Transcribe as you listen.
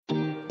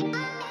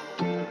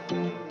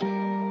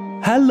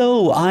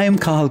Hello, I'm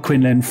Cathal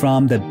Quinlan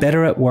from the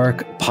Better at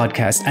Work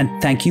podcast,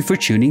 and thank you for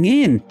tuning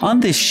in.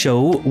 On this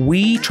show,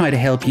 we try to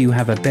help you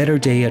have a better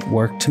day at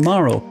work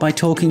tomorrow by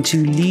talking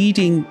to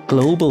leading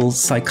global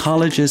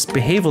psychologists,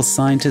 behavioral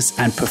scientists,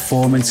 and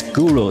performance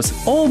gurus,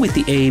 all with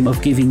the aim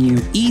of giving you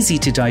easy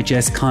to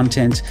digest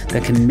content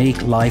that can make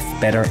life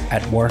better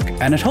at work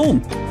and at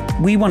home.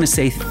 We want to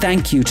say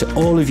thank you to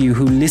all of you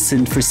who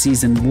listened for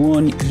season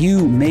 1.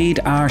 You made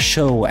our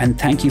show, and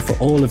thank you for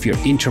all of your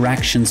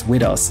interactions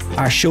with us.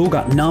 Our show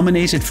got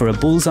nominated for a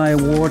Bullseye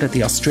Award at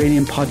the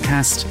Australian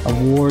Podcast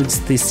Awards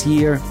this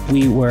year.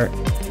 We were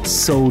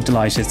so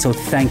delighted. So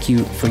thank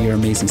you for your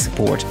amazing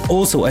support.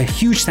 Also, a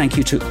huge thank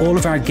you to all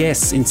of our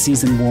guests in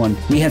season 1.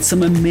 We had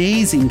some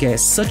amazing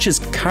guests, such as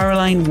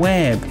Caroline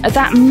Webb. At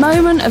that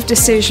moment of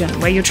decision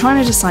where you're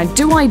trying to decide,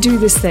 do I do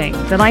this thing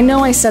that I know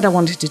I said I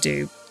wanted to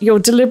do? Your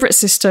deliberate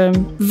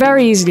system,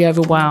 very easily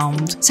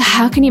overwhelmed. So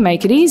how can you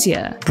make it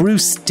easier?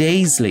 Bruce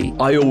Daisley.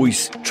 I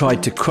always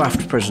tried to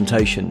craft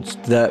presentations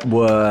that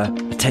were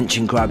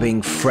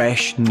attention-grabbing,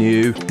 fresh,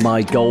 new.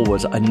 My goal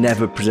was I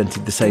never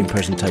presented the same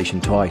presentation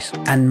twice.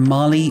 And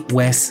Molly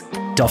West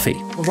Duffy.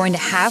 We're going to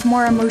have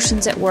more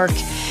emotions at work,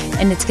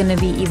 and it's going to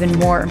be even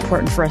more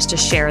important for us to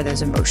share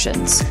those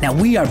emotions. Now,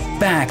 we are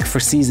back for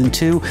season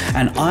 2,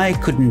 and I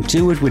couldn't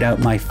do it without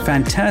my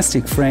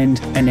fantastic friend,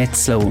 Annette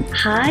Sloan.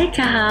 Hi,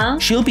 Cathal.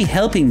 She'll be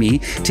helping me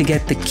to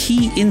get the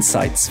key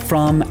insights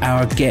from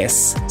our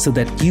guests so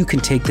that you can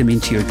take them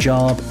into your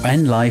job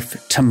and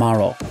life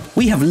tomorrow.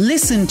 We have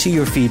listened to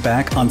your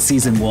feedback on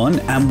season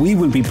 1, and we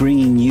will be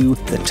bringing you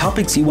the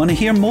topics you want to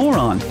hear more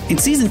on. In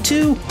season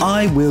 2,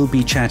 I will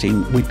be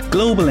chatting with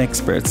global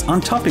experts on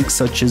topics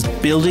such as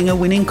building a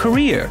winning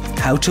career,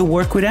 how to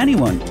work with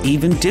anyone,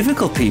 even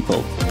difficult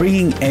people,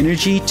 bringing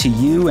energy to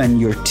you and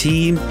your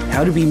team,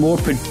 how to be more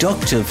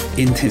productive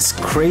in this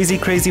crazy,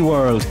 crazy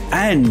world,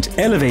 and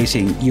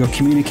elevating your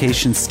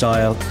communication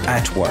style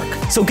at work.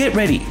 So get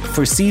ready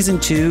for season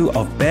 2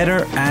 of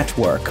Better at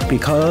Work,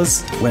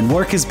 because when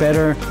work is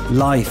better,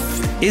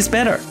 life is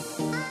better.